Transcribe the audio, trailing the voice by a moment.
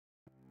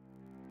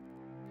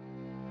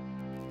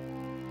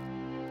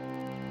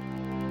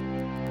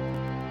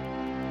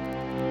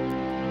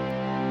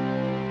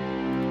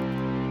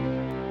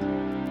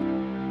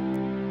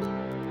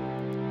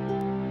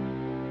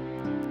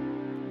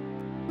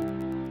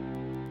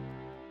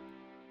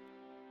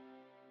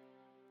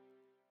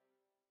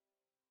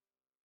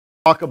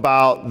talk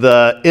about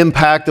the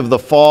impact of the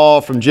fall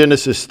from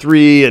Genesis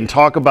 3 and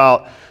talk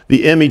about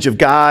the image of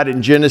God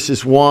in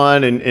Genesis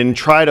 1 and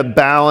try to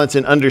balance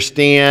and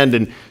understand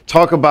and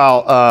talk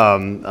about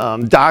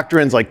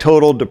doctrines like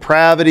total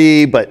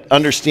depravity, but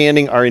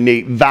understanding our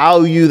innate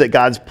value that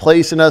God's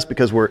placed in us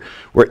because we're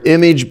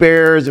image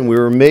bearers and we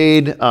were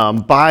made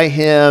by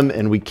Him,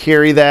 and we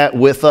carry that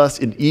with us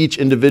in each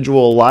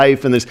individual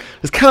life. And there's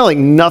kind of like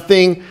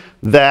nothing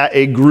that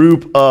a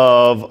group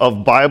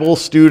of Bible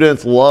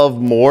students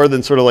love more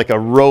than sort of like a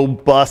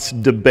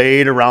robust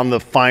debate around the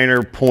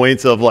finer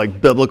points of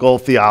like biblical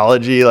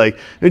theology. Like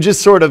it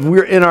just sort of,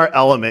 we're in our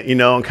element, you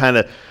know, and kind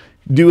of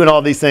doing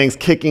all these things,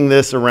 kicking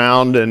this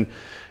around.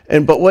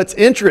 But what's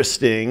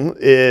interesting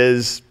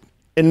is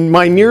in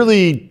my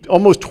nearly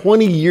almost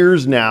 20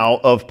 years now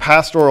of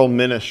pastoral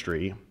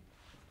ministry,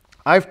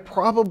 I've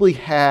probably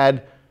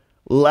had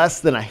less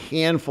than a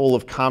handful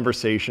of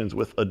conversations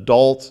with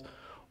adults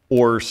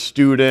or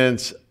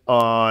students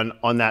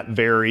on that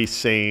very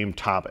same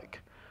topic.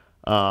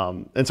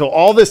 And so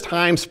all this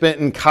time spent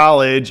in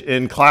college,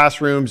 in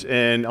classrooms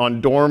and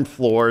on dorm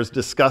floors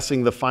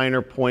discussing the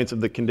finer points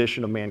of the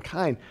condition of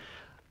mankind,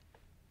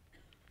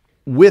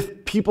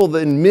 with people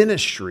in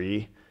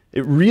ministry,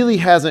 it really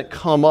hasn't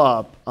come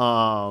up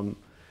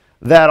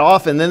that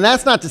often. And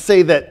that's not to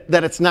say that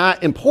it's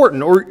not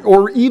important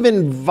or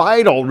even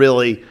vital,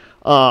 really.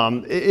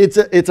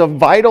 It's a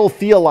vital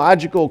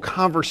theological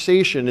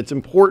conversation. It's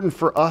important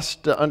for us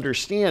to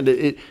understand.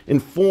 It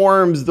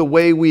informs the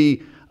way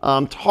we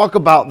talk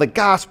about the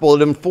gospel.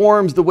 It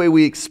informs the way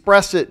we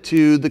express it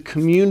to the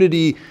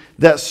community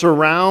that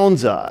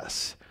surrounds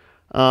us.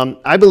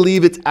 I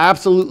believe it's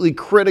absolutely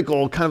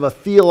critical, kind of a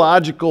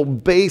theological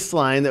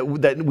baseline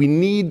that we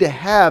need to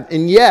have.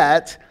 And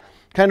yet,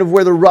 kind of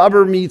where the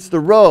rubber meets the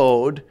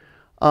road,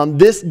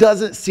 this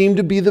doesn't seem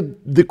to be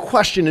the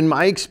question in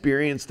my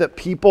experience that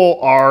people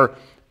are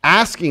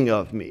asking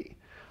of me.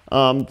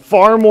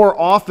 Far more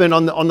often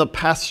on the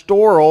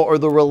pastoral or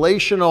the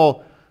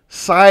relational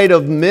side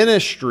of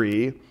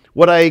ministry,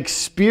 what I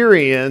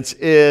experience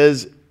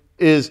is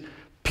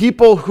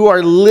people who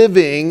are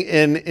living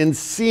and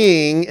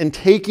seeing and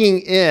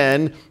taking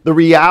in the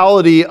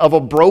reality of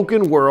a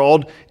broken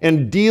world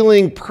and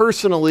dealing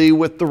personally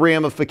with the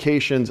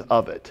ramifications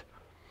of it.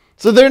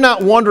 So they're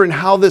not wondering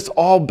how this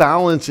all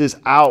balances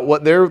out.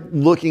 What they're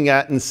looking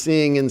at and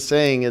seeing and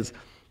saying is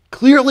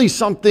clearly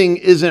something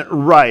isn't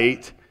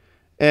right,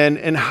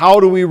 and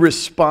how do we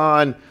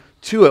respond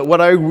to it?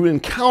 What I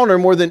encounter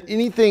more than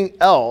anything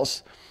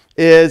else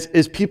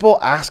is people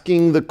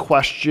asking the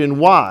question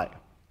why.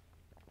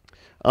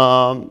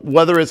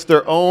 Whether it's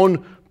their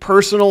own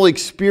personal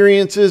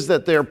experiences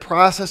that they're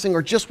processing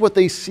or just what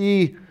they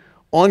see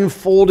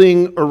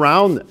unfolding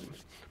around them.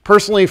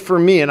 Personally for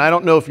me, and I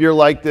don't know if you're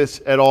like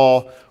this at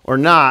all or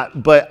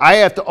not, but I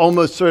have to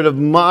almost sort of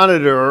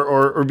monitor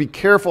or be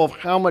careful of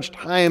how much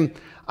time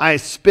I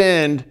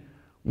spend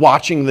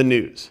watching the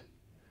news.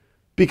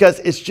 Because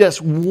it's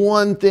just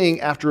one thing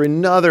after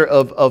another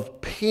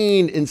of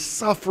pain and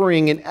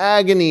suffering and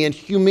agony and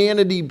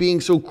humanity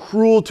being so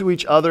cruel to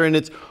each other, and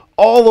it's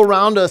all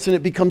around us and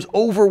it becomes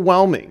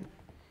overwhelming.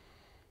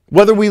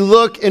 Whether we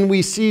look and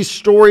we see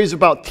stories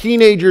about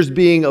teenagers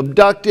being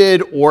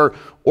abducted or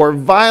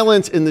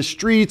violence in the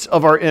streets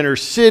of our inner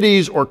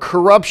cities, or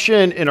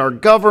corruption in our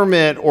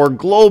government, or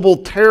global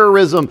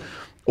terrorism,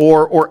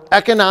 or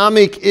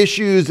economic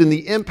issues and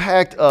the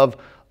impact of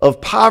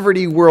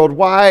poverty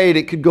worldwide,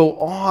 it could go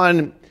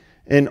on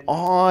and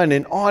on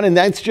and on. And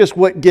that's just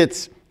what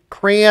gets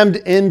crammed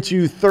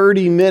into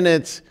 30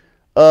 minutes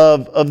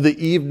of the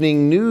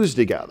evening news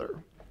together.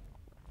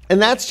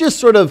 And that's just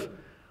sort of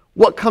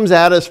what comes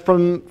at us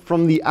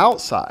from the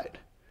outside.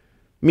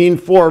 I mean,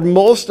 for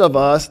most of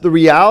us, the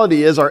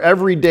reality is our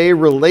everyday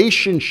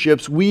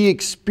relationships we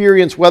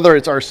experience, whether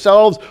it's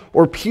ourselves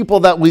or people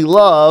that we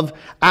love,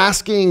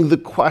 asking the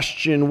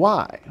question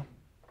why.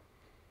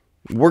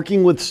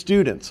 Working with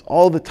students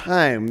all the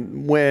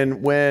time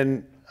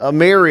when a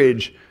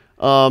marriage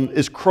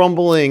is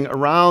crumbling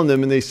around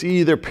them and they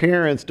see their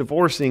parents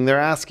divorcing, they're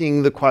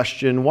asking the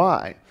question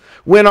why.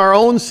 When our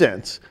own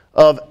sense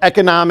of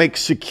economic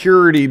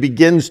security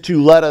begins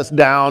to let us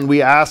down,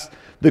 we ask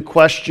the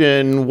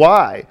question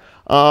why.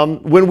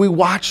 When we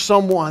watch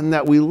someone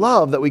that we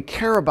love, that we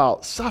care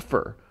about,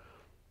 suffer,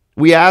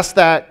 we ask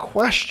that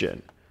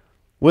question.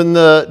 When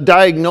the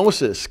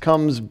diagnosis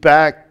comes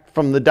back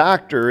from the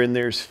doctor and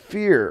there's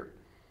fear,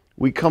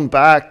 we come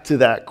back to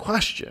that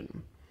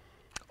question.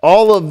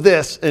 All of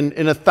this and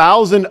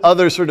 1,000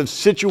 other sort of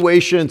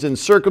situations and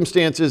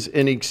circumstances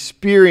and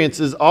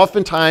experiences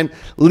oftentimes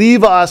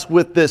leave us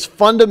with this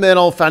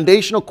fundamental,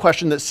 foundational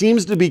question that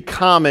seems to be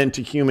common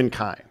to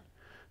humankind.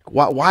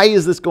 Why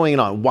is this going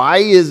on? Why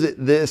is it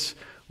this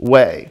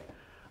way?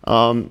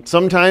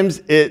 Sometimes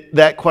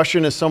that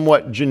question is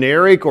somewhat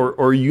generic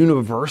or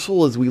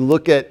universal as we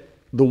look at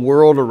the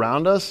world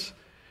around us.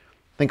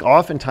 I think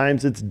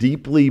oftentimes it's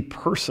deeply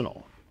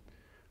personal,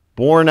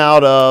 born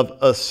out of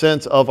a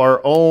sense of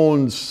our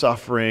own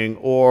suffering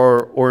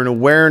or an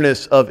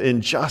awareness of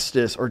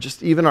injustice or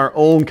just even our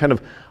own kind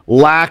of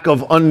lack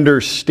of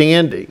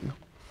understanding.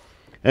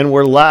 And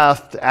we're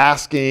left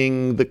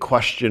asking the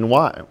question,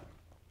 why?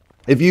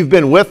 If you've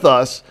been with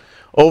us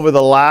over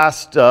the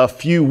last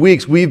few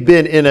weeks, we've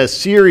been in a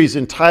series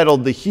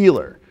entitled The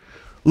Healer,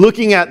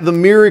 looking at the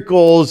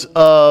miracles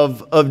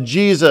of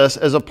Jesus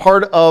as a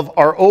part of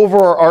our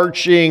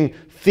overarching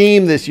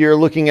theme this year,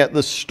 looking at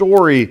the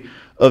story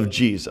of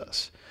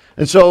Jesus.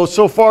 And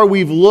so far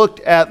we've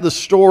looked at the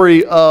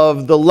story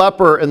of the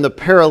leper and the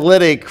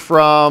paralytic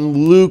from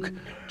Luke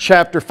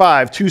chapter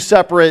 5, two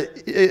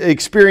separate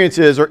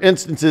experiences or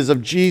instances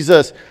of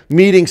Jesus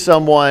meeting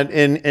someone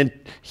and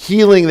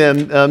healing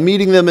them,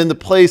 meeting them in the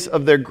place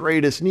of their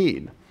greatest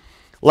need.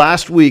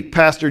 Last week,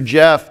 Pastor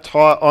Jeff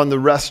taught on the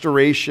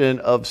restoration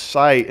of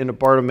sight in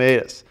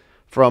Bartimaeus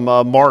from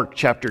Mark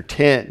chapter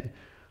 10.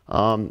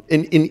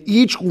 In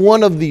each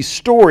one of these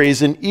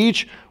stories, in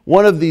each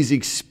one of these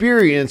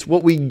experiences,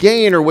 what we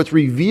gain or what's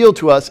revealed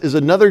to us is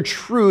another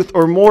truth,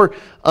 or more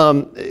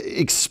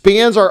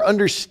expands our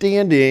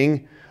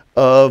understanding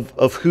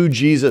of who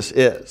Jesus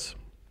is.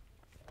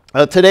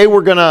 Today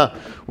we're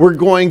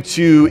going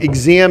to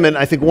examine,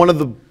 I think, one of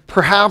the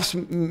perhaps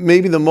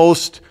maybe the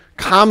most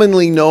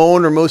commonly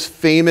known or most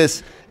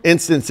famous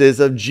instances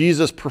of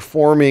Jesus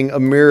performing a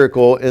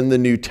miracle in the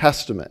New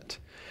Testament.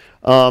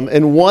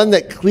 And one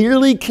that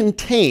clearly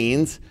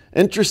contains,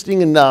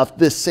 interesting enough,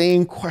 this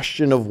same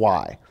question of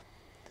why.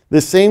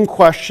 This same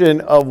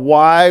question of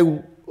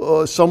why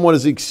someone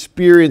is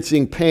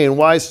experiencing pain,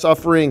 why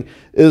suffering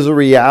is a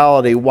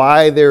reality,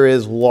 why there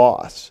is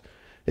loss.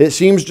 It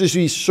seems to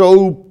be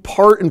so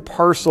part and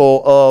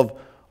parcel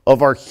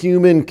of our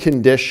human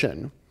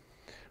condition.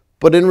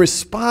 But in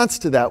response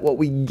to that, what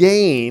we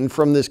gain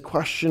from this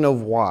question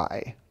of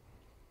why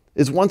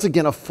is once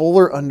again a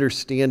fuller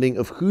understanding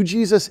of who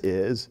Jesus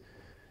is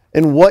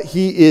and what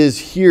he is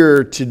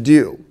here to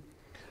do.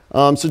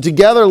 So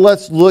together,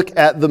 let's look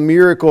at the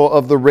miracle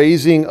of the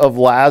raising of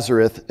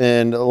Lazarus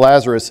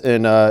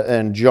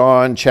in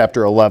John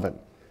chapter 11.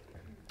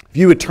 If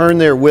you would turn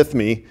there with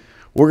me,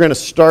 we're going to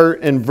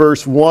start in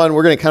verse 1.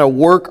 We're going to kind of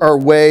work our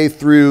way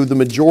through the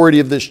majority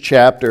of this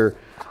chapter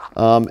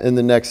in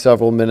the next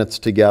several minutes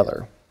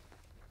together.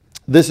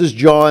 This is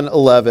John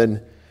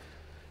 11,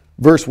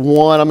 verse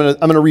 1. I'm going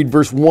to read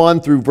verse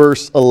 1 through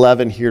verse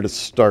 11 here to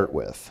start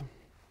with.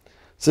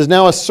 It says,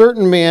 "Now a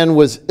certain man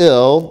was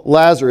ill,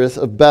 Lazarus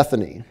of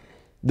Bethany,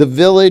 the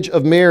village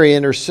of Mary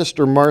and her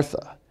sister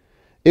Martha.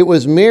 It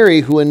was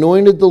Mary who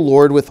anointed the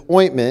Lord with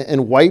ointment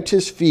and wiped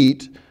his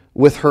feet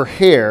with her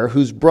hair,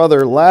 whose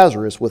brother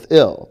Lazarus was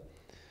ill.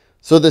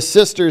 So the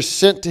sisters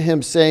sent to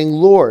him, saying,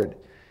 'Lord,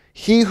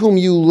 he whom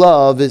you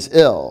love is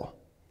ill.'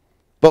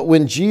 But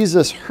when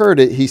Jesus heard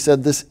it, he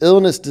said, 'This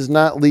illness does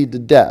not lead to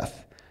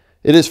death.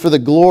 It is for the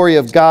glory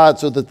of God,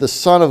 so that the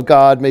Son of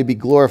God may be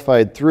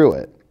glorified through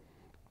it.'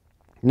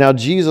 Now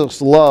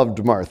Jesus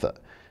loved Martha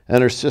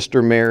and her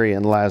sister Mary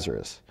and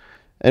Lazarus.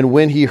 And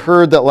when he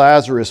heard that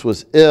Lazarus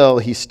was ill,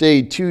 he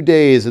stayed 2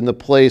 days in the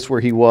place where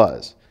he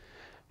was.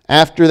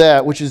 After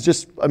that," which is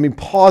just,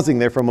 pausing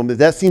there for a moment,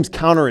 that seems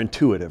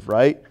counterintuitive,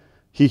 right?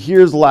 He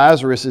hears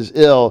Lazarus is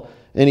ill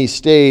and he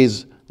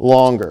stays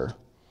longer.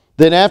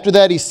 "Then after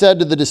that he said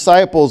to the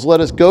disciples, 'Let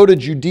us go to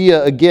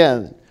Judea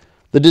again.'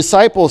 The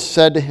disciples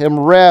said to him,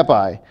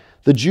 'Rabbi,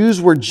 the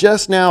Jews were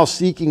just now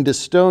seeking to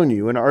stone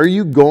you, and are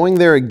you going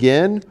there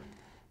again?'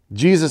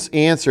 Jesus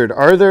answered,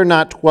 'Are there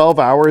not 12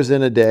 hours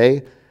in a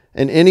day?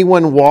 And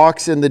anyone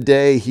walks in the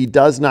day, he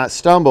does not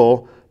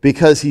stumble,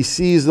 because he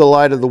sees the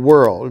light of the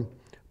world.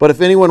 But if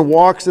anyone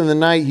walks in the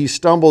night, he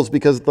stumbles,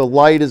 because the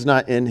light is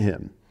not in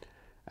him.'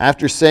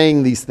 After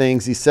saying these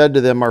things, he said to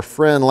them, 'Our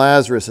friend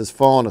Lazarus has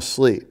fallen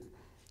asleep,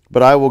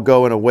 but I will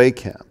go and awake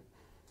him.'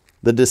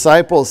 The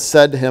disciples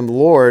said to him,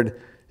 'Lord,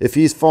 if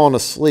he's fallen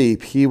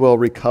asleep, he will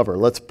recover.'"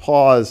 Let's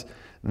pause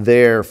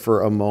there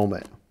for a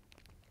moment.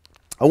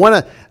 I'm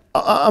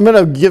going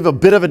to give a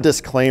bit of a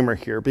disclaimer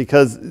here,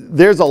 because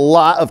there's a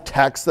lot of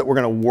text that we're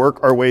going to work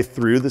our way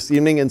through this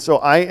evening. And so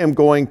I am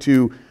going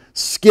to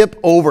skip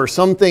over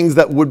some things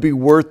that would be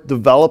worth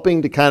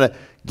developing to kind of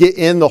get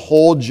in the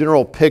whole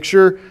general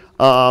picture.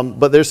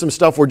 But there's some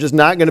stuff we're just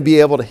not going to be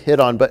able to hit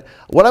on. But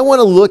what I want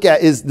to look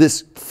at is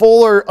this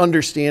fuller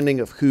understanding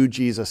of who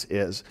Jesus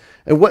is.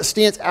 And what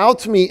stands out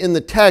to me in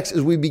the text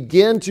as we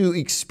begin to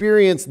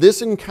experience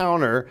this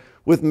encounter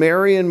with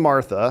Mary and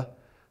Martha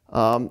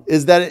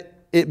is that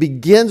it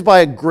begins by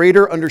a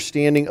greater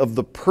understanding of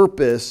the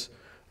purpose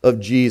of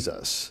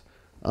Jesus.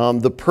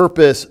 The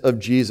purpose of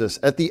Jesus.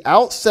 At the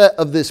outset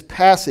of this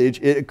passage,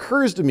 it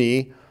occurs to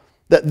me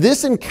that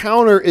this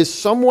encounter is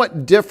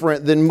somewhat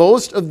different than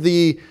most of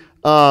the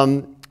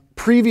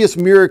previous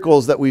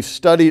miracles that we've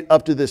studied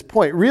up to this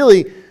point.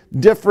 Really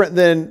different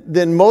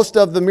than most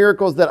of the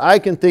miracles that I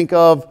can think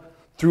of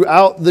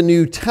throughout the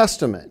New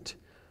Testament.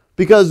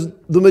 Because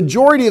the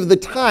majority of the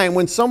time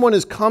when someone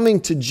is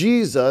coming to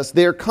Jesus,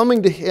 they are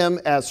coming to him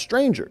as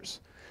strangers,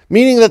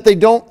 meaning that they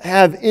don't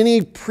have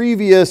any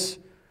previous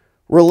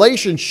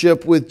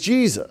relationship with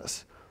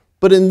Jesus.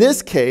 But in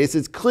this case,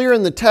 it's clear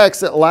in the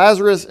text that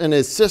Lazarus and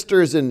his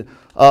sisters and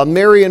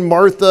Mary and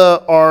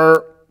Martha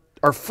are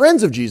are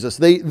friends of Jesus.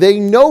 They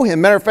know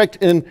him. Matter of fact,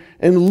 in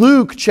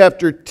Luke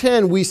chapter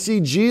 10, we see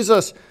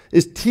Jesus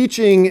is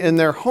teaching in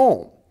their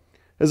home.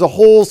 There's a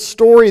whole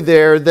story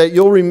there that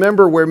you'll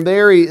remember where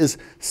Mary is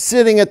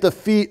sitting at the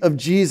feet of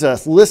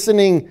Jesus,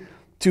 listening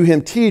to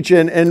him teach,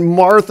 and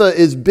Martha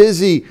is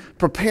busy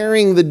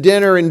preparing the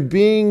dinner and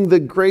being the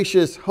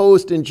gracious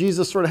host, and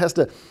Jesus sort of has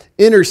to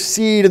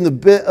intercede in the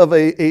bit of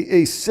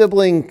a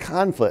sibling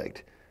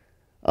conflict.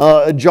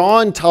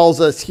 John tells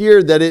us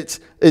here that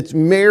it's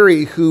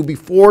Mary who,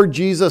 before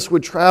Jesus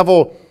would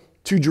travel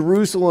to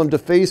Jerusalem to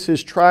face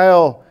his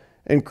trial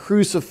and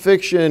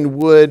crucifixion,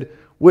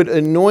 would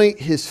anoint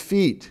his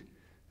feet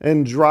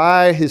and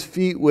dry his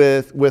feet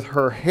with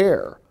her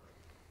hair.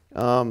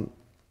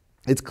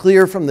 It's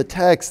clear from the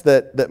text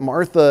that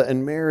Martha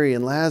and Mary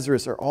and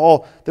Lazarus are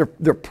all,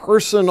 they're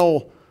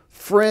personal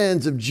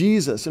friends of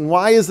Jesus. And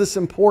why is this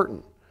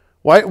important?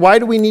 Why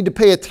do we need to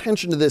pay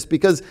attention to this?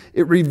 Because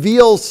it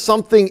reveals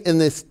something in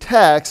this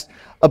text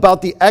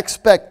about the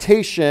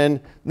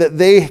expectation that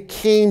they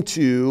came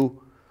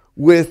to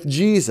with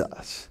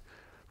Jesus.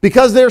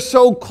 Because they're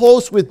so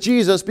close with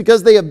Jesus,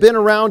 because they have been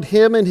around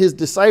him and his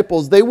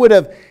disciples, they would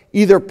have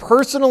either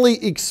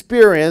personally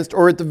experienced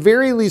or at the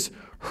very least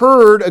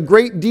heard a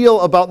great deal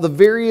about the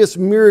various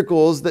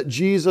miracles that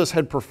Jesus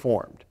had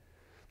performed.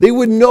 They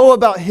would know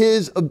about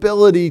his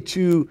ability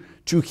to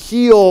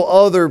heal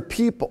other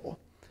people.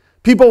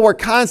 People were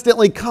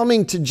constantly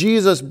coming to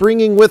Jesus,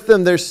 bringing with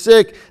them their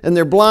sick and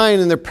their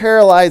blind and their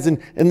paralyzed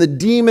and the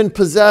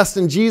demon-possessed,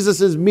 and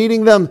Jesus is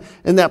meeting them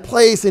in that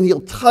place, and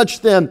he'll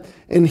touch them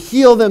and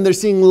heal them. They're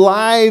seeing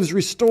lives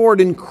restored,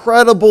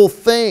 incredible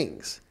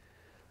things.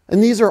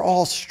 And these are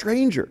all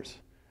strangers.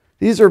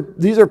 These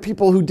are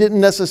people who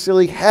didn't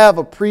necessarily have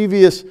a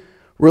previous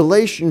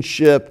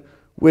relationship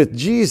with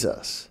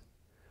Jesus.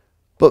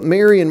 But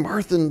Mary and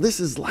Martha, and this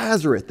is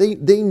Lazarus.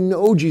 They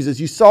know Jesus.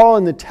 You saw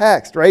in the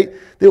text, right?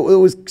 It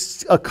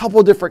was a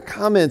couple different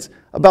comments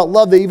about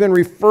love. They even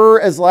refer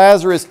as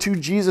Lazarus to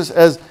Jesus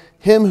as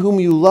him whom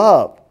you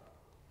love.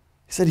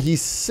 He said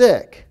he's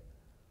sick.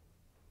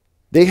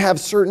 They have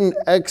certain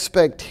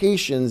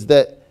expectations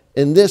that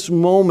in this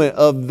moment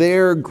of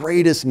their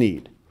greatest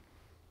need,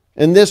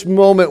 in this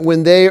moment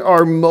when they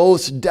are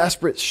most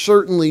desperate,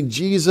 certainly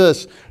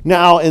Jesus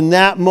now in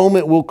that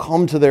moment will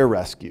come to their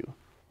rescue.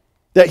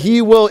 That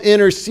he will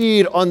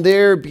intercede on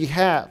their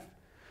behalf.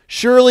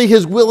 Surely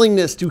his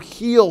willingness to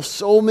heal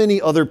so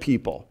many other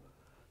people,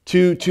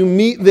 to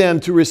meet them,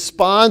 to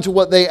respond to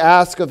what they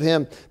ask of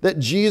him, that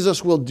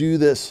Jesus will do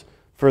this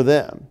for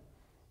them.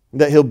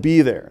 That he'll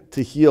be there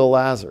to heal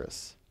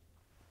Lazarus.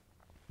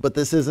 But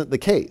this isn't the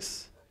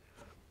case.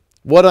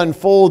 What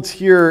unfolds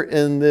here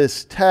in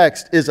this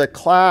text is a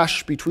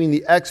clash between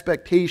the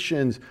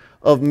expectations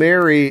of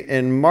Mary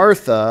and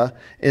Martha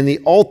and the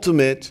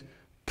ultimate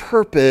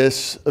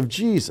purpose of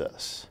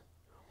Jesus.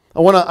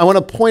 I want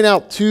to point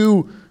out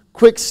two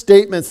quick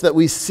statements that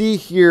we see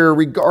here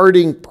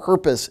regarding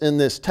purpose in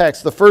this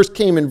text. The first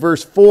came in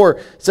verse 4.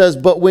 It says,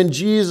 "But when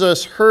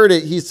Jesus heard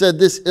it, he said,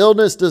 'This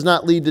illness does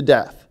not lead to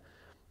death.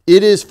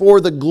 It is for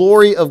the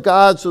glory of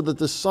God, so that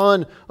the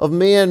Son of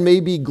Man may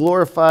be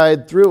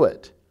glorified through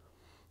it.'"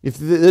 If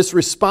this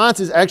response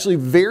is actually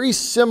very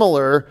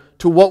similar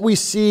to what we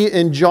see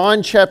in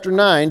John chapter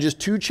 9, just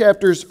 2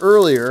 chapters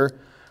earlier,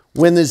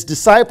 when his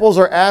disciples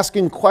are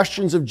asking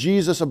questions of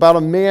Jesus about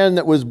a man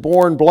that was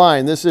born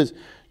blind. This is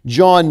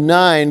John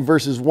 9,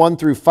 verses 1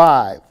 through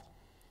 5.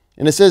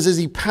 And it says, as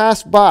he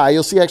passed by,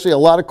 you'll see actually a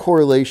lot of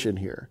correlation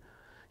here.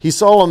 He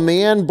saw a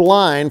man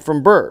blind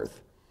from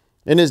birth.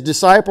 And his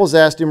disciples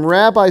asked him,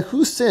 "Rabbi,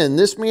 who sinned,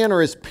 this man or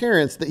his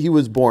parents, that he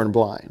was born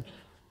blind?"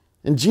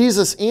 And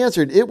Jesus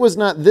answered, it was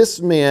not that this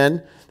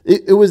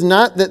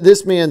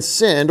man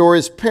sinned or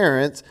his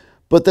parents,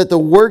 but that the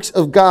works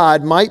of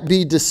God might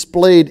be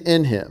displayed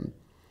in him.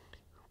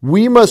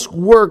 We must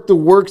work the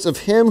works of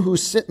him who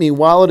sent me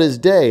while it is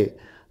day.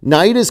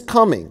 Night is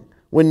coming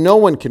when no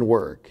one can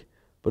work.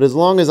 But as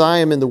long as I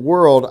am in the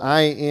world,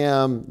 I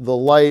am the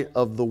light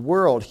of the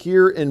world.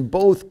 Here in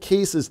both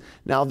cases,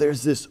 now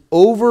there's this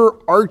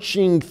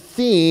overarching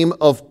theme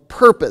of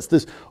purpose,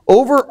 this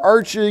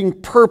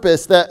overarching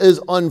purpose that is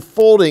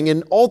unfolding.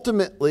 And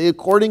ultimately,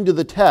 according to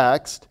the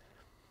text,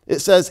 it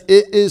says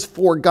it is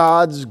for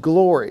God's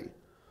glory.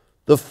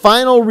 The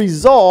final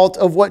result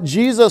of what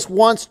Jesus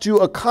wants to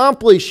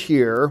accomplish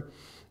here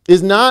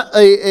is not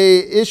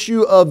an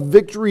issue of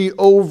victory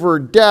over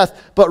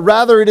death, but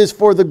rather it is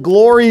for the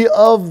glory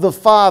of the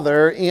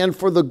Father and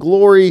for the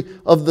glory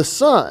of the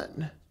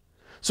Son.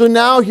 So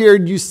now here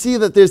you see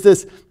that there's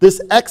this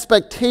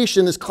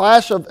expectation, this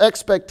clash of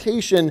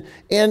expectation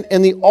and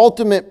the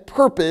ultimate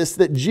purpose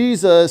that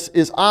Jesus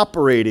is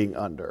operating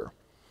under.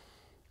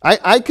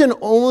 I can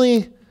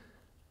only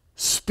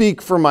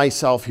speak for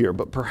myself here,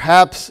 but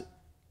perhaps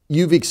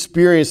you've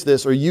experienced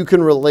this or you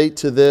can relate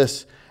to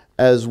this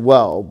as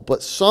well.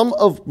 But some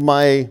of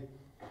my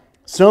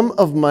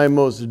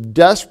most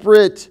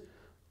desperate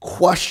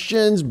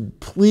questions,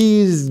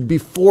 pleas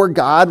before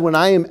God when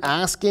I am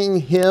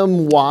asking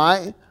him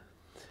why,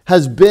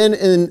 has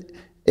been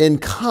in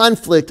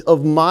conflict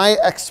of my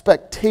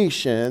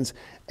expectations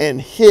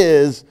and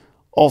his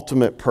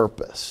ultimate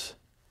purpose.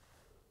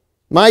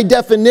 My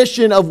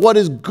definition of what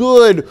is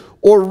good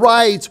or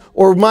right,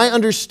 or my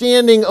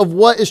understanding of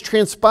what is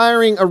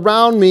transpiring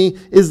around me,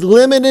 is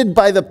limited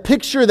by the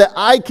picture that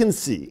I can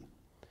see,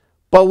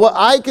 by what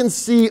I can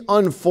see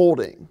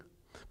unfolding,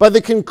 by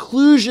the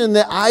conclusion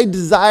that I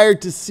desire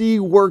to see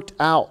worked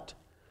out.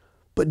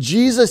 But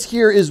Jesus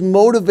here is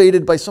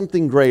motivated by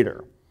something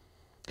greater.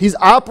 He's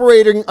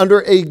operating under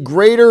a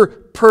greater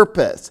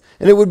purpose.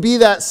 And it would be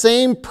that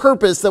same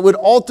purpose that would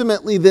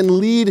ultimately then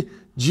lead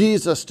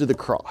Jesus to the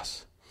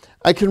cross.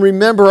 I can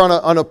remember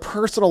on a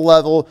personal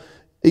level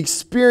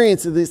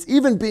experiencing this,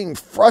 even being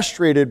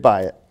frustrated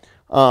by it.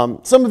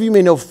 Some of you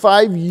may know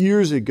 5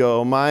 years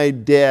ago, my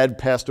dad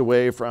passed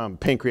away from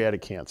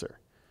pancreatic cancer.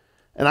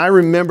 And I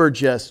remember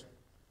just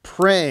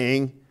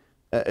praying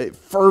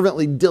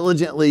fervently,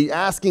 diligently,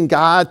 asking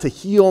God to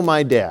heal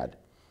my dad.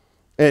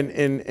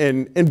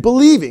 And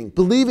believing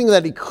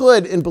that he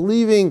could, and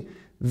believing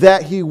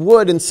that he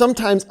would. And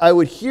sometimes I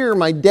would hear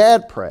my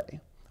dad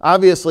pray.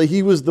 Obviously,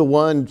 he was the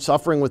one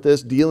suffering with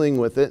this, dealing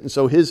with it. And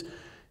so his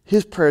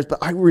prayers, but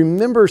I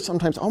remember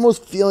sometimes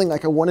almost feeling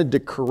like I wanted to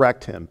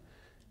correct him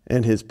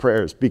in his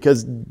prayers,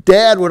 because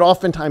Dad would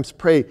oftentimes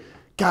pray,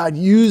 God,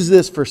 use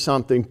this for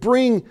something.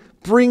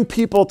 Bring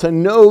people to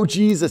know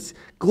Jesus.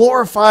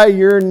 Glorify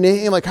your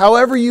name. Like,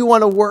 however you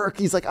want to work.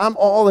 He's like, I'm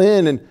all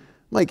in. And I'm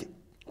like,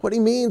 what he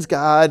means,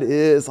 God,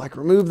 is like,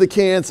 remove the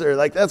cancer.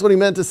 Like, that's what he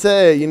meant to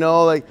say, you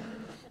know, like,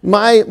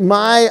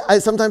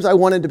 sometimes I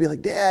wanted to be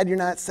like, Dad, you're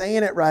not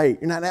saying it right.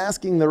 You're not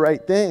asking the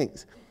right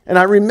things. And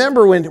I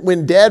remember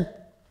when Dad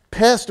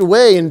passed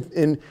away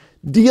and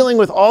dealing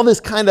with all this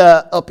kind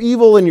of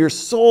upheaval in your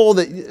soul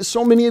that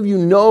so many of you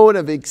know and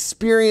have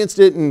experienced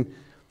it,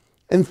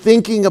 and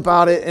thinking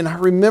about it. And I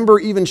remember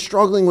even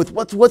struggling with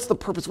what's the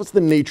purpose? What's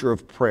the nature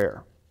of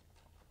prayer?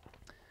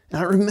 And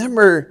I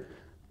remember,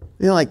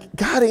 like,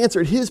 God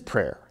answered his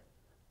prayer.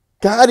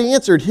 God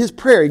answered his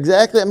prayer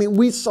exactly. I mean,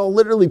 we saw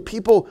literally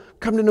people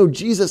come to know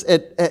Jesus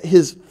at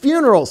his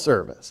funeral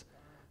service.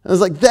 I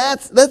was like,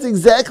 that's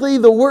exactly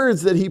the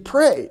words that he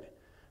prayed.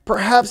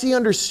 Perhaps he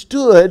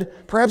understood,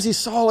 perhaps he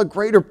saw a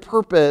greater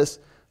purpose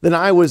than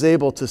I was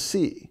able to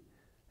see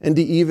and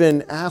to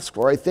even ask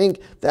for. I think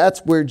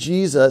that's where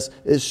Jesus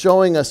is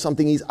showing us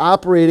something. He's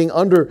operating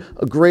over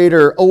a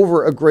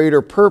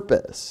greater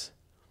purpose.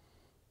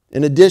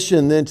 In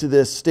addition then to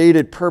this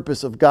stated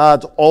purpose of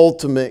God's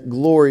ultimate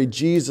glory,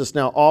 Jesus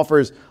now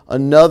offers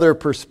another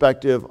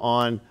perspective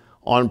on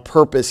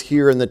purpose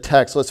here in the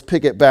text. Let's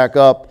pick it back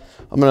up.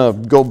 I'm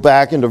going to go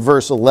back into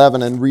verse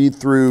 11 and read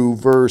through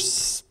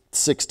verse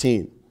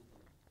 16.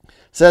 It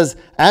says,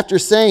 after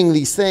saying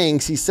these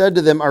things, he said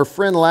to them, our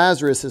friend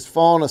Lazarus has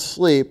fallen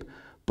asleep,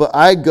 but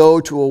I go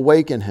to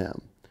awaken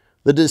him.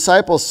 The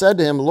disciples said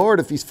to him, Lord,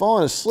 if he's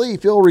fallen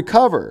asleep, he'll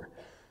recover.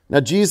 Now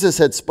Jesus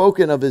had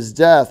spoken of his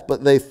death,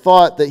 but they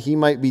thought that he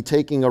might be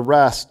taking a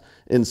rest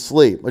in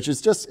sleep, which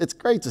is just, it's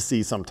great to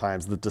see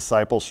sometimes the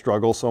disciples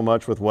struggle so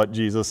much with what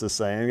Jesus is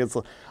saying.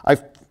 I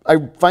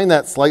find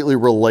that slightly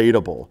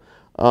relatable.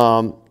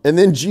 And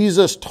then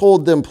Jesus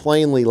told them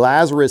plainly,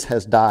 Lazarus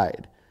has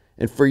died.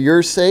 And for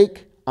your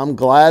sake, I'm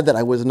glad that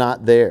I was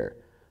not there,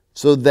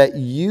 so that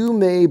you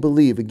may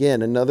believe.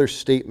 Again, another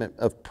statement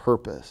of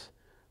purpose.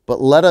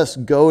 But let us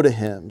go to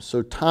him.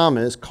 So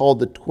Thomas, called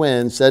the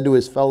twin, said to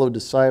his fellow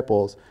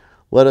disciples,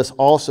 let us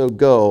also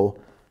go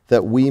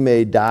that we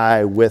may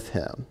die with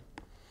him.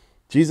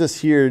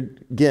 Jesus here,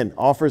 again,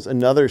 offers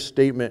another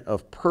statement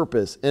of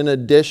purpose. In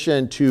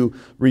addition to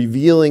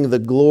revealing the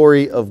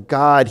glory of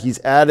God, he's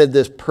added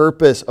this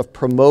purpose of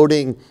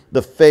promoting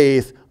the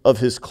faith of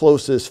his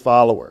closest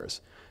followers.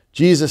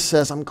 Jesus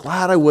says, I'm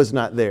glad I was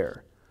not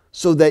there,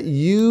 so that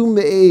you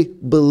may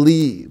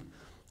believe.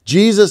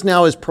 Jesus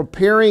now is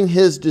preparing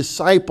his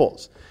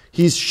disciples.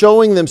 He's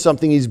showing them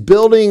something. He's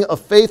building a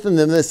faith in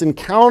them. This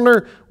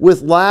encounter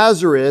with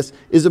Lazarus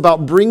is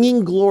about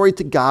bringing glory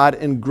to God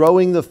and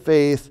growing the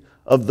faith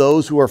of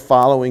those who are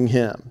following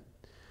him.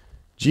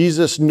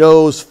 Jesus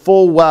knows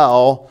full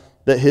well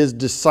that his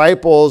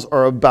disciples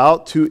are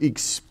about to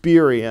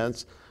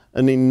experience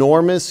an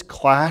enormous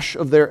clash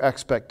of their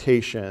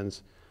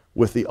expectations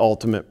with the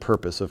ultimate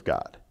purpose of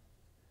God.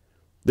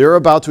 They're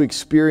about to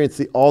experience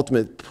the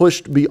ultimate,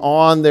 pushed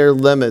beyond their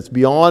limits,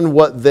 beyond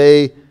what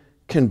they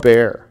can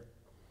bear.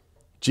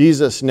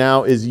 Jesus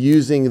now is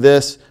using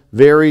this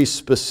very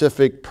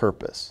specific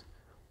purpose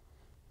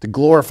to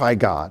glorify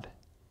God,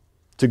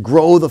 to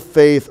grow the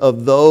faith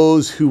of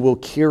those who will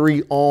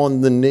carry on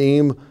the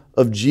name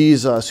of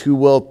Jesus, who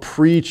will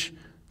preach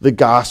the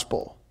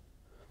gospel.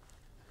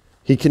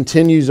 He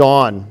continues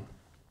on.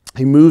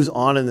 He moves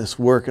on in this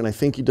work, and I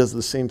think he does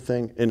the same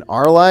thing in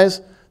our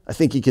lives. I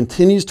think he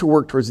continues to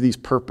work towards these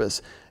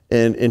purpose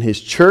in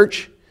his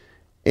church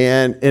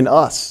and in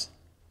us,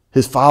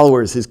 his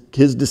followers,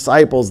 his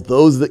disciples,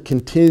 those that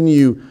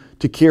continue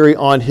to carry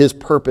on his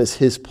purpose,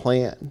 his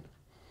plan.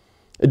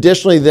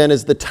 Additionally, then,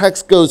 as the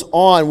text goes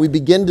on, we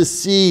begin to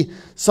see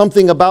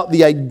something about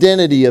the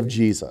identity of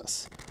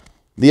Jesus.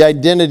 The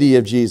identity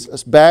of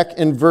Jesus. Back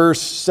in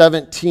verse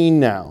 17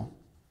 now.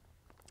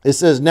 It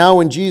says, "Now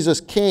when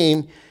Jesus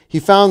came, he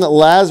found that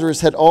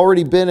Lazarus had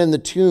already been in the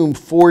tomb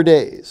 4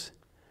 days.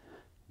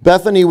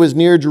 Bethany was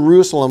near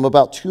Jerusalem,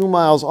 about 2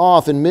 miles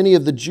off, and many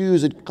of the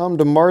Jews had come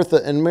to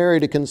Martha and Mary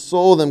to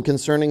console them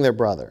concerning their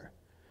brother.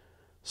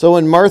 So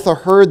when Martha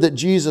heard that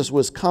Jesus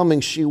was coming,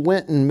 she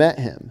went and met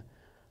him,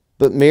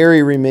 but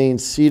Mary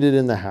remained seated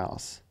in the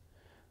house.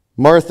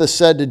 Martha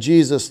said to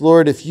Jesus,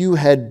 'Lord, if you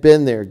had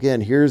been there,'"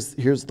 again, here's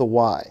the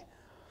why,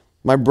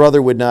 "'my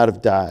brother would not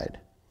have died.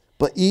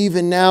 But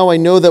even now I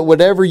know that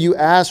whatever you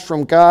ask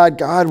from God,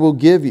 God will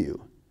give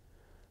you.'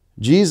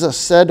 Jesus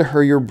said to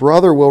her, 'Your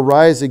brother will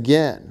rise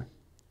again.'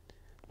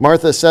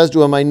 Martha says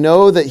to him, 'I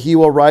know that he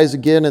will rise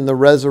again in the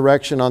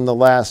resurrection on the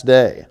last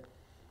day.'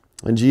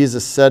 And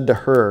Jesus said to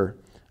her,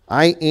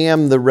 'I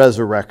am the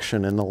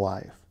resurrection and the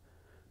life.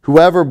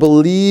 Whoever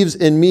believes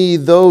in me,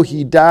 though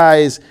he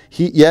dies,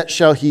 yet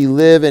shall he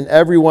live, and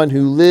everyone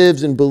who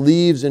lives and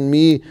believes in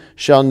me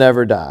shall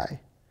never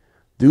die.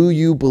 Do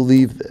you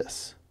believe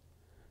this?'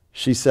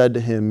 She said to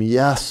him,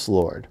 'Yes,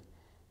 Lord.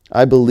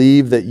 I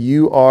believe that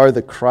you are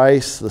the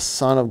Christ, the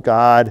Son of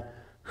God,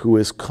 who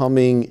is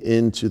coming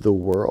into the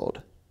world.'"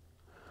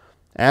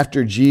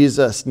 After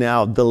Jesus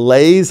now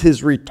delays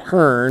his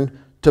return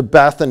to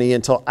Bethany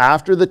until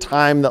after the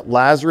time that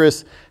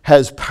Lazarus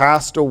has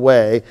passed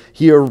away,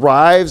 he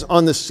arrives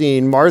on the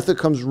scene. Martha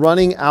comes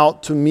running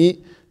out to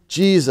meet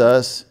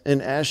Jesus,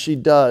 and as she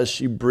does,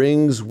 she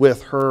brings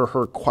with her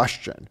her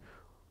question,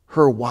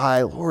 her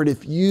why. "Lord,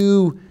 if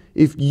you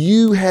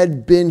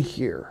had been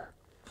here,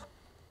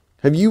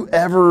 have you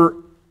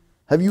ever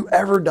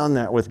done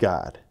that with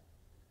God?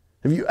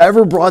 Have you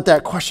ever brought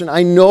that question?"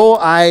 I know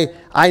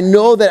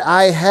that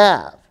I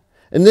have.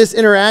 And this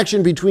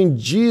interaction between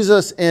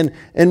Jesus and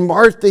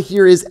Martha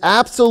here is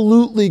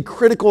absolutely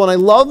critical. And I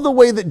love the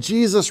way that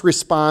Jesus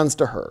responds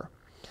to her.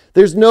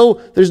 There's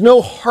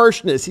no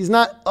harshness. He's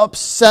not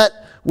upset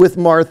with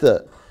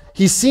Martha.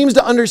 He seems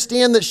to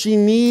understand that she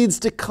needs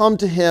to come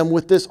to him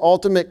with this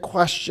ultimate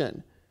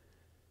question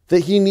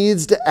that he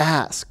needs to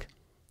ask.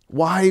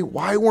 Why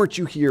weren't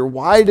you here?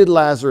 Why did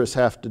Lazarus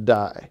have to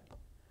die?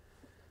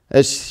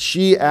 As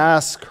she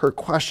asks her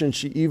question,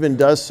 she even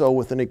does so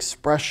with an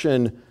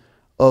expression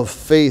of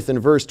faith. In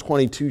verse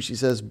 22, she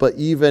says, "But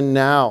even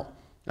now,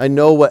 I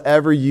know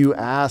whatever you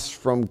ask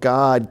from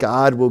God,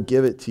 God will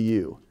give it to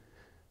you."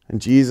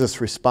 And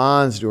Jesus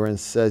responds to her and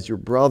says, "Your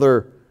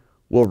brother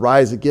will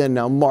rise again."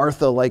 Now,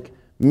 Martha, like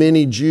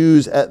many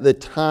Jews at the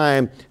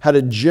time, had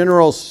a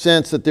general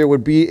sense that there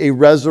would be a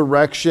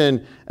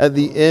resurrection at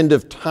the end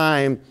of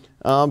time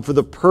for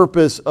the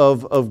purpose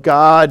of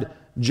God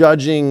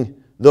judging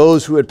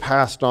those who had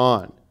passed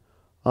on.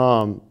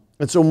 And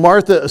so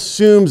Martha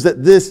assumes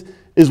that this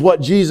is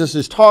what Jesus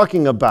is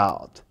talking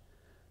about.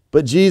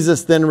 But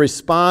Jesus then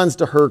responds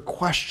to her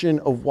question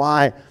of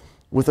why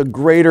with a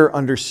greater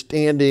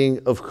understanding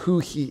of who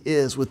he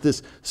is, with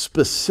this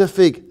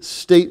specific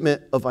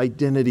statement of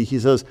identity. He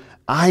says,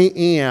 "I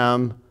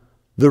am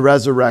the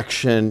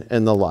resurrection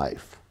and the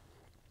life.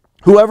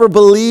 Whoever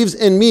believes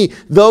in me,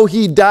 though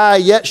he die,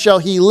 yet shall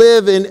he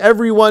live, and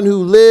everyone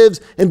who lives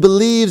and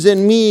believes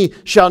in me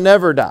shall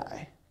never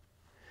die."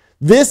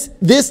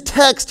 This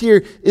text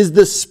here is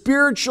the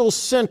spiritual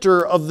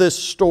center of this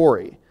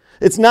story.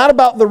 It's not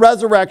about the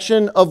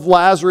resurrection of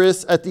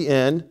Lazarus at the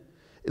end.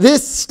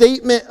 This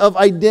statement of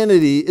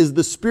identity is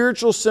the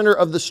spiritual center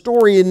of the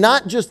story, and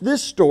not just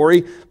this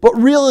story, but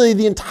really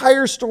the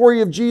entire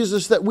story of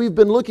Jesus that we've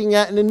been looking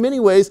at, and in many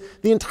ways,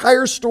 the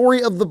entire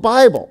story of the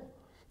Bible.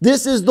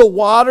 This is the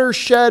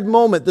watershed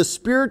moment, the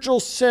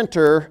spiritual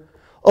center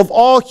of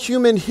all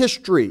human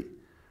history.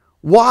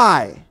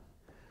 Why?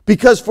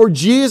 Because for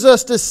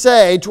Jesus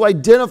to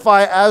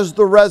identify as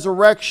the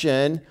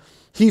resurrection,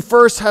 he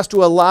first has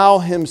to allow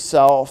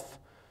himself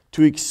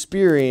to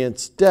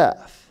experience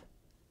death.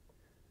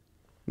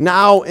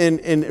 Now,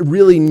 in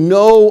really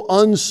no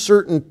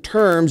uncertain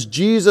terms,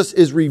 Jesus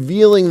is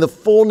revealing the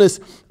fullness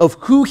of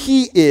who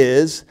he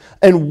is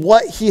and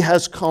what he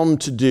has come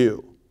to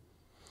do.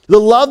 The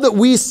love that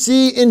we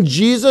see in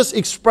Jesus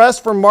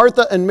expressed for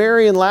Martha and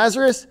Mary and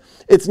Lazarus,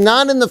 it's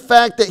not in the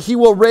fact that he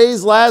will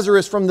raise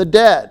Lazarus from the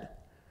dead,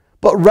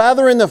 but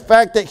rather in the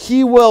fact that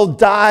he will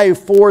die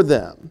for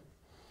them.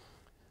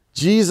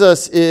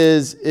 Jesus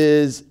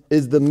is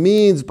the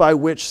means by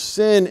which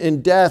sin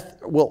and death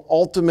will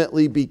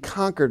ultimately be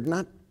conquered,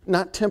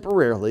 not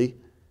temporarily,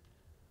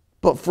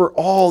 but for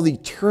all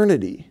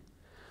eternity.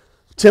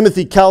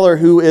 Timothy Keller,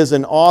 who is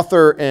an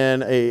author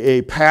and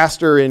a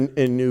pastor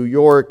in New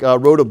York,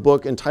 wrote a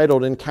book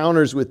entitled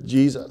Encounters with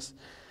Jesus.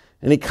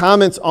 And he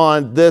comments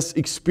on this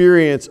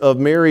experience of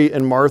Mary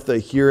and Martha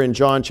here in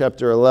John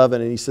chapter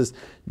 11. And he says,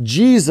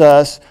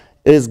 Jesus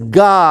is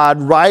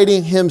God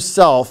writing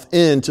himself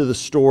into the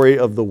story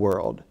of the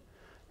world.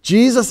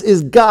 Jesus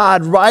is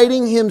God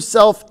writing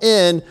himself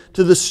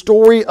into the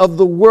story of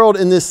the world.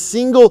 In this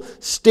single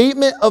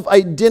statement of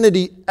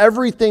identity,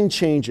 everything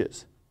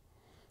changes.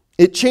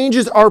 It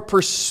changes our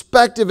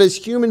perspective as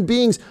human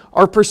beings.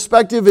 Our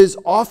perspective is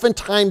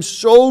oftentimes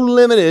so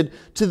limited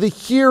to the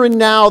here and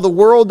now, the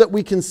world that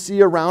we can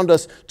see around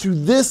us, to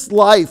this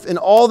life and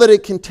all that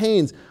it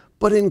contains.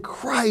 But in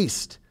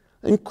Christ,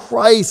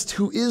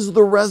 who is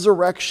the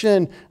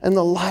resurrection and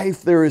the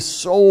life, there is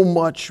so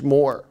much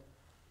more.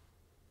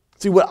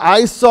 See,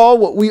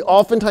 what we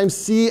oftentimes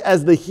see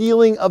as the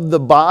healing of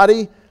the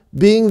body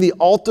being the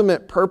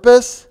ultimate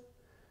purpose,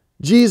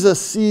 Jesus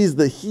sees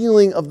the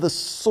healing of the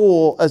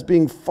soul as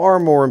being far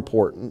more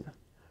important.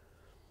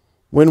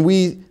 When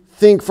we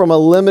think from a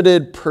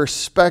limited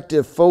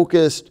perspective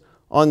focused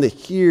on the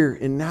here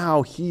and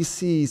now, he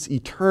sees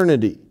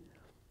eternity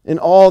and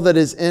all that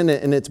is in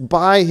it. And it's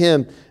by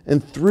him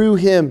and through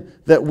him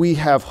that we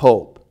have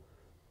hope.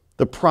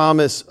 The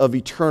promise of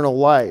eternal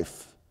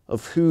life,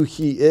 of who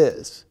he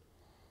is.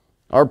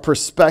 Our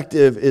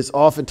perspective is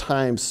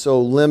oftentimes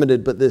so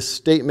limited, but this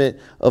statement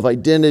of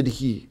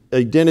identity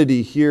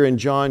here in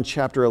John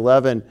chapter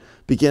 11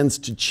 begins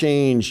to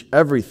change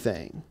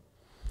everything.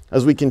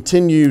 As we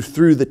continue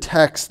through the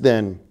text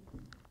then,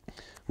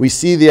 we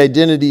see the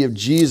identity of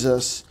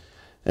Jesus,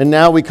 and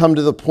now we come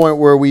to the point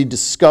where we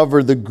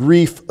discover the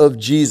grief of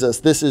Jesus.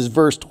 This is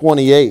verse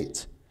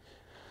 28.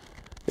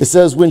 It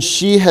says, when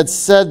she had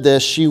said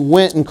this, she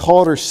went and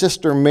called her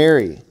sister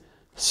Mary,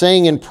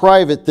 saying in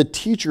private, the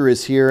teacher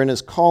is here and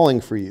is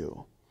calling for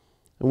you.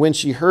 And when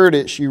she heard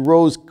it, she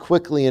rose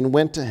quickly and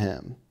went to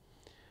him.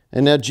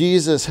 And now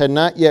Jesus had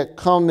not yet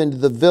come into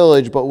the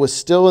village, but was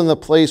still in the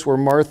place where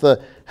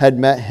Martha had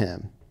met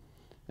him.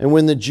 And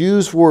when the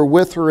Jews who were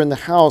with her in the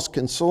house,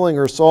 consoling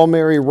her, saw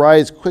Mary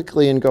rise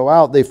quickly and go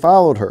out, they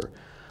followed her,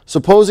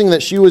 supposing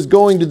that she was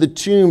going to the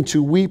tomb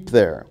to weep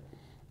there.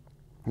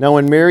 Now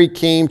when Mary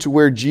came to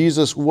where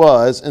Jesus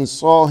was and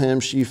saw him,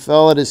 she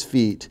fell at his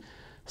feet,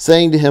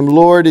 saying to him,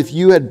 Lord, if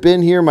you had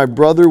been here, my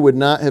brother would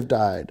not have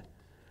died.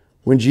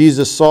 When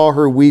Jesus saw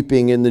her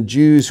weeping, and the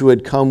Jews who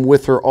had come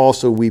with her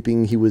also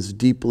weeping, he was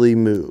deeply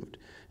moved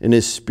in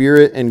his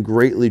spirit and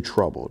greatly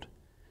troubled.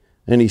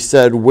 And he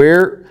said,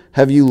 where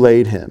have you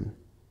laid him?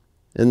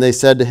 And they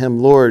said to him,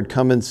 Lord,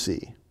 come and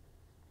see.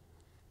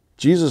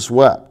 Jesus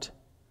wept.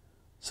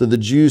 So the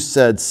Jews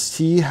said,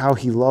 see how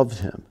he loved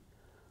him.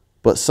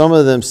 But some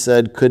of them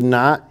said, could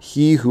not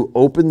he who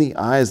opened the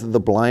eyes of the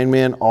blind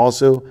man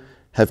also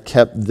have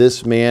kept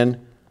this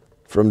man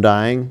from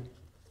dying?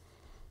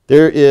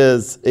 There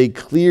is a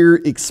clear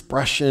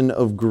expression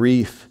of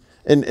grief.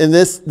 And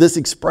this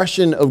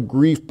expression of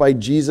grief by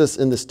Jesus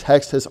in this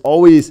text has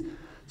always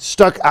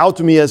stuck out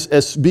to me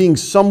as being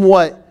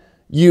somewhat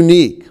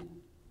unique.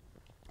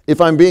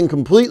 If I'm being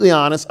completely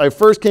honest, I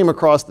first came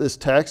across this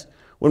text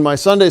when my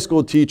Sunday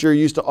school teacher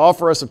used to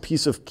offer us a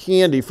piece of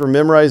candy for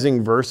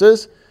memorizing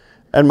verses.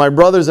 And my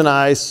brothers and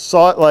I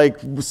saw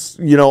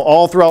it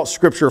all throughout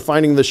Scripture,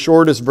 finding the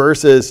shortest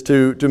verses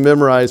to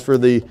memorize for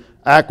the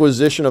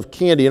acquisition of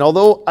candy. And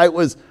although I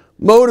was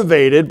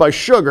motivated by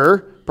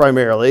sugar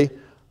primarily,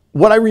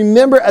 what I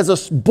remember as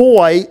a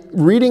boy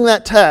reading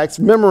that text,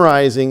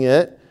 memorizing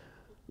it,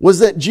 was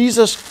that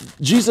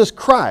Jesus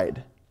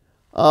cried.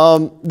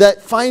 That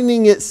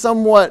finding it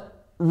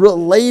somewhat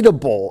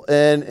relatable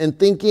and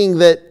thinking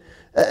that,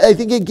 I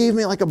think it gave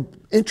me like an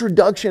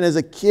introduction as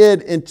a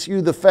kid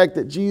into the fact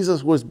that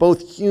Jesus was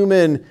both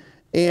human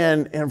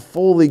and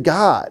fully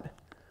God.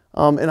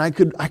 And I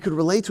could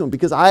relate to him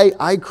because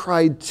I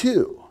cried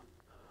too.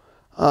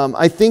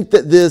 I think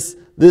that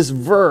this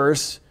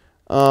verse,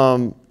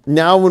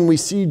 now when we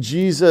see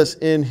Jesus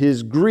in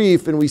his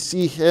grief and we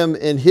see him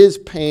in his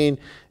pain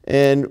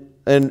and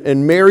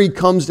Mary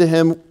comes to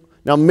him.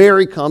 Now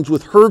Mary comes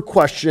with her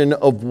question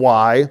of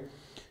why,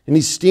 and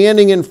he's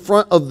standing in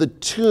front of the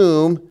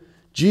tomb.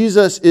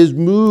 Jesus is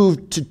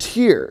moved to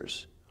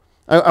tears.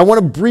 I want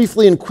to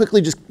briefly and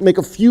quickly just make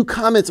a few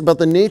comments about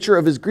the nature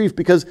of his grief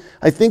because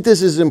I think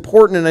this is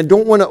important and I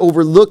don't want to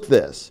overlook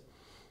this.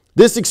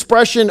 This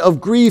expression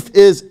of grief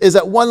is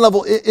at one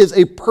level, it is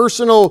a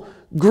personal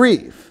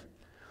grief.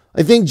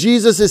 I think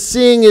Jesus is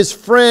seeing his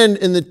friend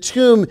in the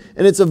tomb,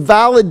 and it's a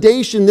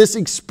validation. This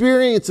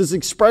experience, this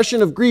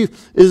expression of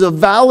grief is a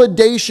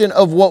validation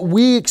of what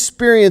we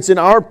experience in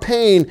our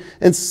pain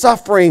and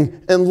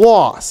suffering and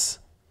loss.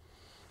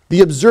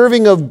 The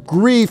observing of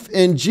grief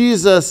in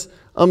Jesus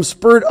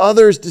spurred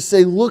others to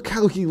say, look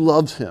how he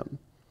loves him.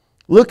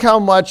 Look how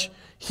much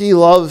he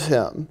loves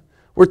him.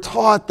 We're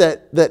taught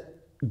that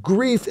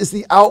grief is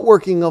the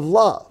outworking of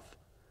love.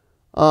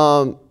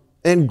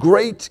 And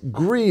great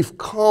grief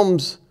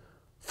comes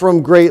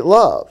from great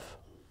love.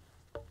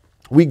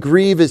 We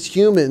grieve as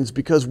humans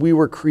because we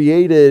were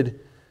created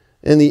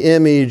in the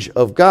image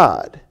of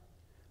God.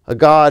 A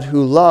God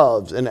who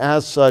loves, and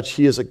as such,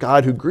 he is a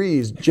God who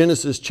grieves.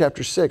 Genesis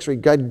chapter 6,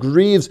 right? God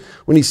grieves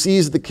when he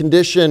sees the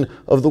condition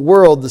of the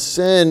world, the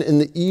sin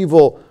and the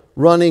evil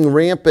running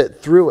rampant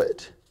through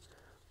it.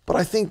 But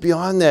I think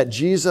beyond that,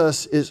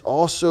 Jesus is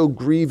also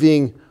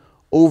grieving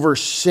over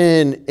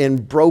sin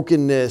and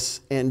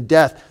brokenness and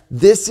death.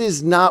 This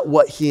is not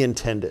what he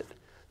intended.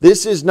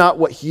 This is not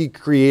what he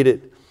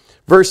created.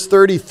 Verse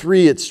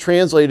 33, it's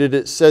translated,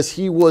 it says,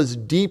 he was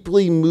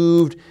deeply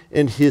moved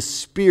in his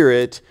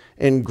spirit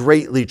and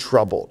greatly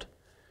troubled.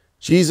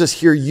 Jesus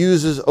here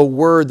uses a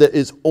word that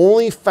is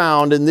only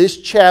found in this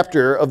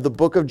chapter of the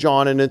book of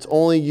John, and it's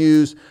only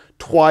used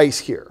twice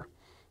here.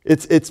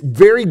 It's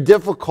very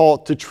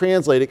difficult to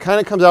translate. It kind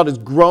of comes out as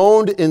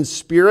groaned in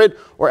spirit,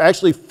 or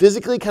actually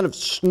physically kind of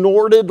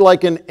snorted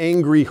like an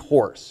angry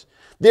horse.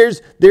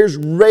 There's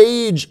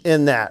rage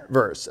in that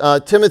verse.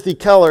 Timothy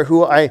Keller,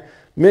 who I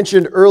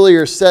mentioned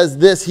earlier, says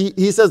this.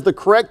 He says the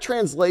correct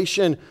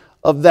translation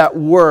of that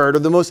word, or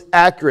the most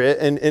accurate,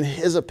 in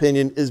his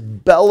opinion, is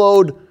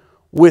bellowed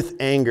with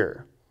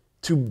anger.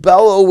 To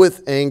bellow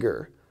with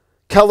anger.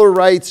 Keller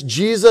writes,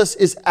 Jesus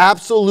is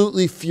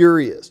absolutely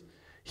furious.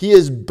 He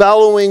is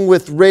bellowing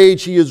with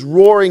rage. He is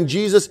roaring.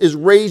 Jesus is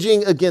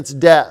raging against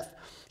death.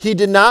 He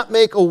did not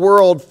make a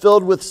world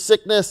filled with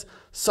sickness,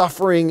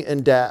 suffering,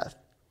 and death.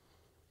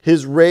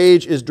 His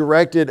rage is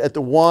directed at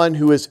the one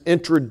who has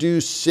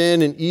introduced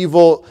sin and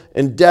evil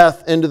and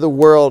death into the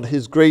world,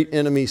 his great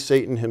enemy,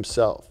 Satan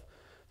himself.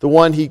 The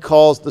one he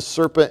calls the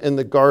serpent in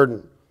the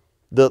garden,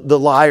 the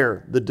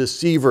liar, the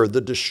deceiver,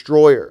 the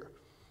destroyer,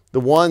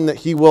 the one that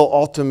he will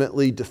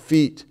ultimately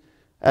defeat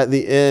at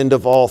the end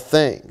of all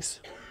things.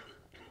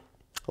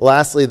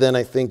 Lastly, then,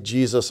 I think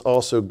Jesus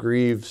also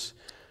grieves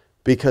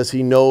because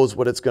he knows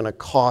what it's going to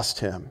cost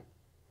him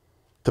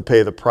to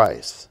pay the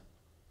price.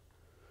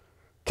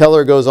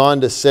 Keller goes on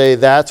to say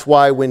that's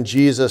why when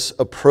Jesus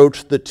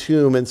approached the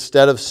tomb,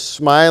 instead of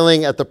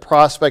smiling at the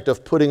prospect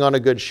of putting on a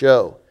good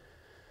show,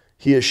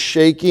 he is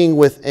shaking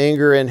with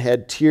anger and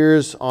had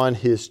tears on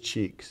his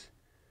cheeks.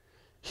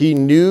 He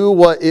knew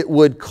what it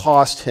would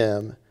cost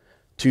him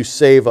to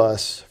save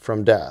us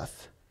from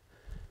death.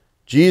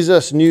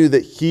 Jesus knew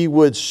that he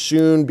would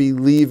soon be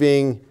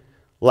leaving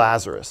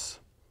Lazarus,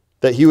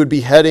 that he would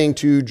be heading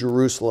to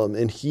Jerusalem,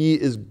 and he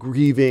is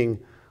grieving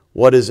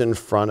what is in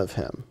front of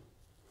him.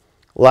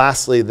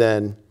 Lastly,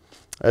 then,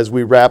 as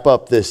we wrap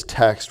up this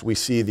text, we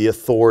see the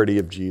authority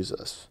of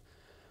Jesus.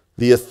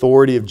 The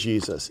authority of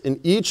Jesus. In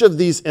each of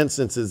these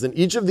instances, in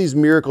each of these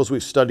miracles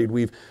we've studied,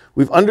 we've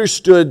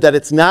understood that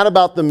it's not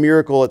about the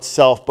miracle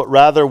itself, but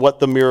rather what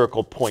the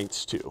miracle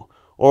points to,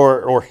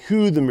 or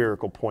who the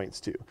miracle points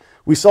to.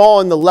 We saw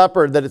in the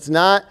leper that it's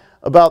not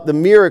about the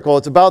miracle,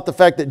 it's about the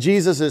fact that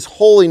Jesus'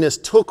 holiness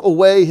took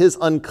away his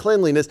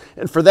uncleanliness,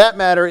 and for that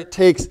matter, it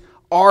takes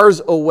ours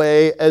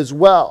away as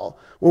well.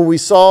 When we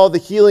saw the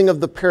healing of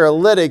the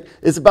paralytic,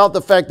 it's about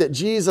the fact that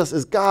Jesus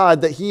is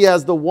God, that he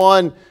has the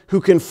one who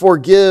can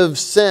forgive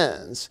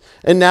sins.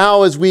 And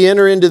now as we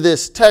enter into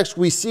this text,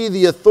 we see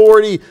the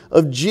authority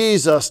of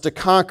Jesus to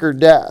conquer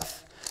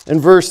death. In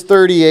verse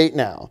 38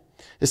 now,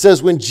 it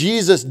says, when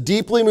Jesus,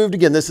 deeply moved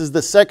again, this is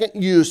the second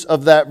use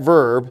of that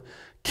verb,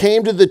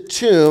 came to the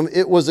tomb,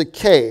 it was a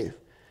cave,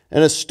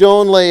 and a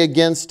stone lay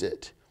against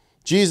it.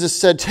 Jesus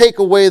said, take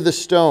away the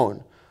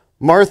stone.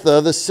 Martha,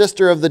 the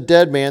sister of the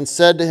dead man,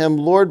 said to him,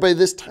 Lord, by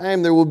this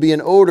time there will be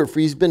an odor, for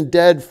he's been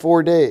dead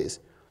 4 days.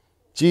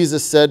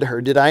 Jesus said to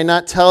her, did I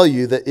not tell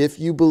you that if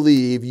you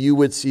believe, you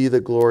would see the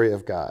glory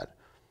of God?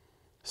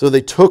 So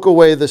they took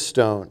away the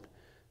stone.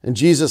 And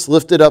Jesus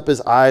lifted up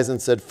his eyes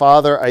and said,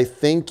 Father, I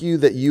thank you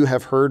that you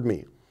have heard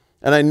me.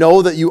 And I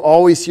know that you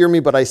always hear me,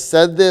 but I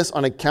said this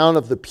on account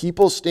of the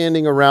people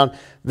standing around,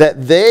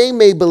 that they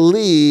may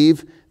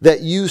believe that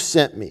you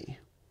sent me.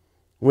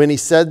 When he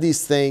said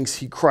these things,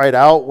 he cried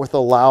out with a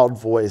loud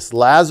voice,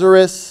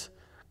 Lazarus,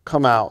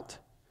 come out.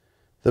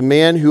 The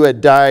man who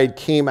had died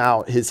came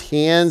out, his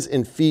hands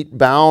and feet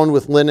bound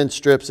with linen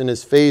strips and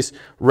his face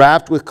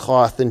wrapped with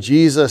cloth. And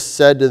Jesus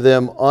said to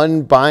them,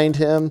 unbind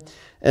him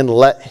and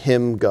let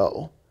him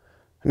go.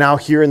 Now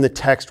here in the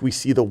text, we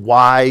see the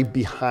why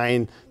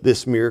behind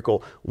this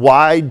miracle.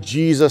 Why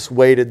Jesus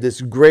waited, this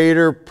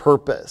greater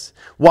purpose.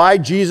 Why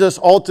Jesus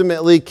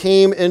ultimately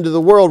came into the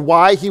world.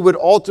 Why he would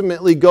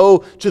ultimately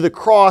go to the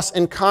cross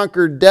and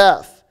conquer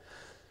death.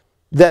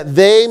 That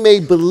they may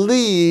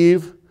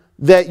believe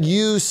that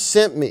you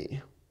sent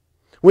me.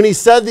 When he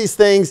said these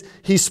things,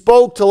 he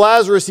spoke to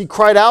Lazarus. He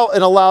cried out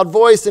in a loud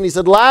voice and he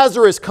said,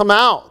 Lazarus, come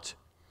out.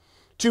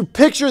 To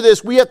picture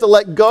this, we have to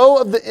let go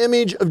of the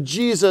image of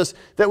Jesus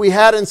that we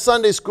had in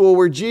Sunday school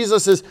where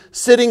Jesus is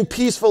sitting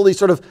peacefully,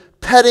 sort of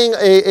petting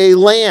a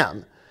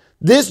lamb.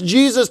 This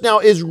Jesus now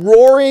is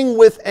roaring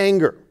with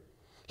anger.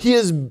 He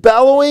is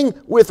bellowing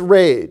with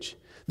rage.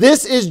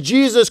 This is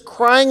Jesus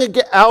crying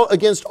out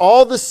against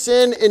all the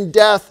sin and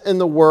death in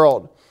the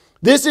world.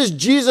 This is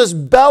Jesus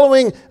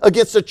bellowing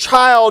against a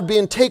child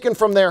being taken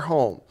from their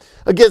home,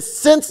 against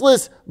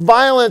senseless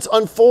violence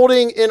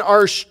unfolding in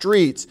our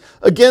streets,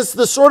 against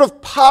the sort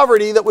of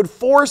poverty that would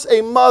force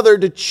a mother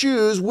to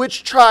choose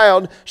which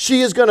child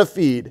she is going to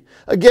feed,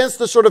 against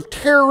the sort of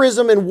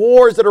terrorism and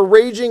wars that are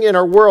raging in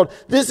our world.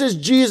 This is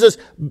Jesus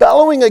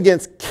bellowing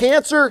against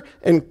cancer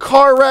and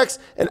car wrecks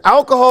and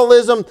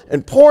alcoholism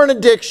and porn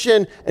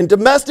addiction and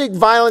domestic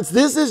violence.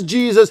 This is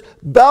Jesus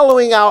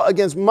bellowing out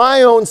against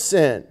my own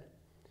sin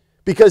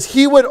because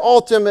he would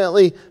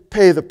ultimately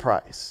pay the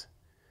price.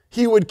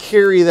 He would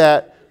carry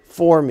that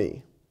for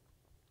me.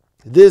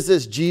 This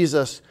is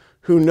Jesus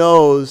who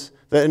knows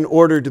that in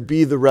order to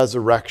be the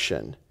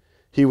resurrection,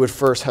 he would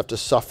first have to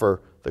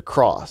suffer the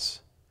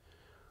cross.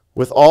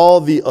 With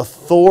all the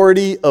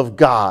authority of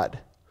God,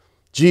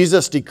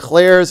 Jesus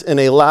declares in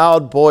a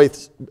loud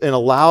voice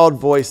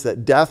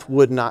that death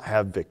would not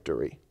have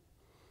victory.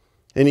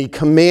 And he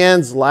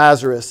commands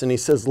Lazarus, and he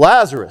says,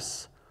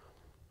 "Lazarus,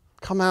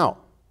 come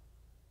out."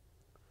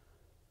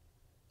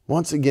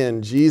 Once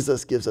again,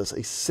 Jesus gives us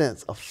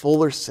a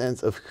fuller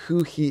sense of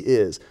who he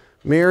is.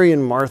 Mary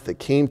and Martha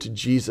came to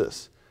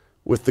Jesus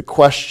with the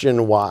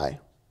question, why?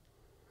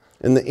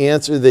 And the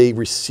answer they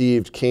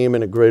received came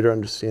in a greater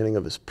understanding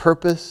of his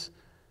purpose,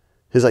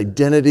 his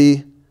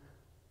identity,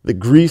 the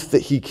grief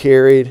that he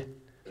carried,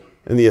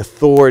 and the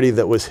authority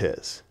that was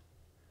his.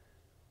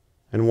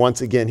 And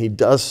once again, he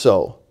does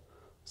so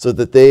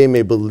that they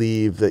may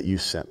believe that you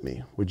sent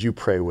me. Would you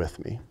pray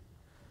with me?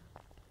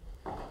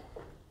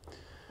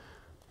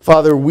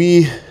 Father,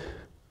 we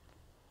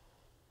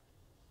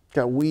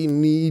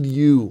need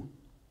you.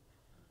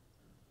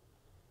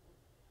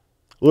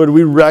 Lord,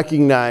 we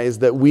recognize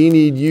that we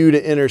need you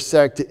to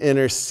intersect, to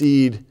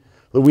intercede.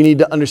 That we need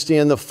to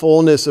understand the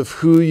fullness of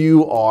who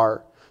you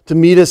are, to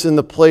meet us in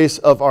the place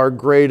of our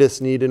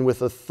greatest need, and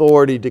with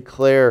authority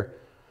declare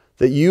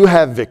that you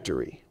have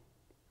victory.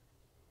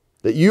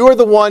 That you are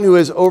the one who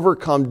has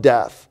overcome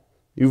death.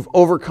 You've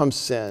overcome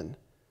sin.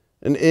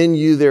 And in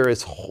you there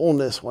is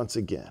wholeness once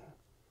again.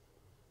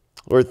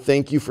 Lord,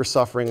 thank you for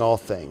suffering all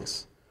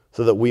things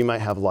so that we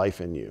might have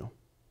life in you.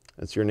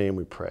 It's your name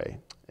we pray.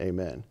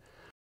 Amen.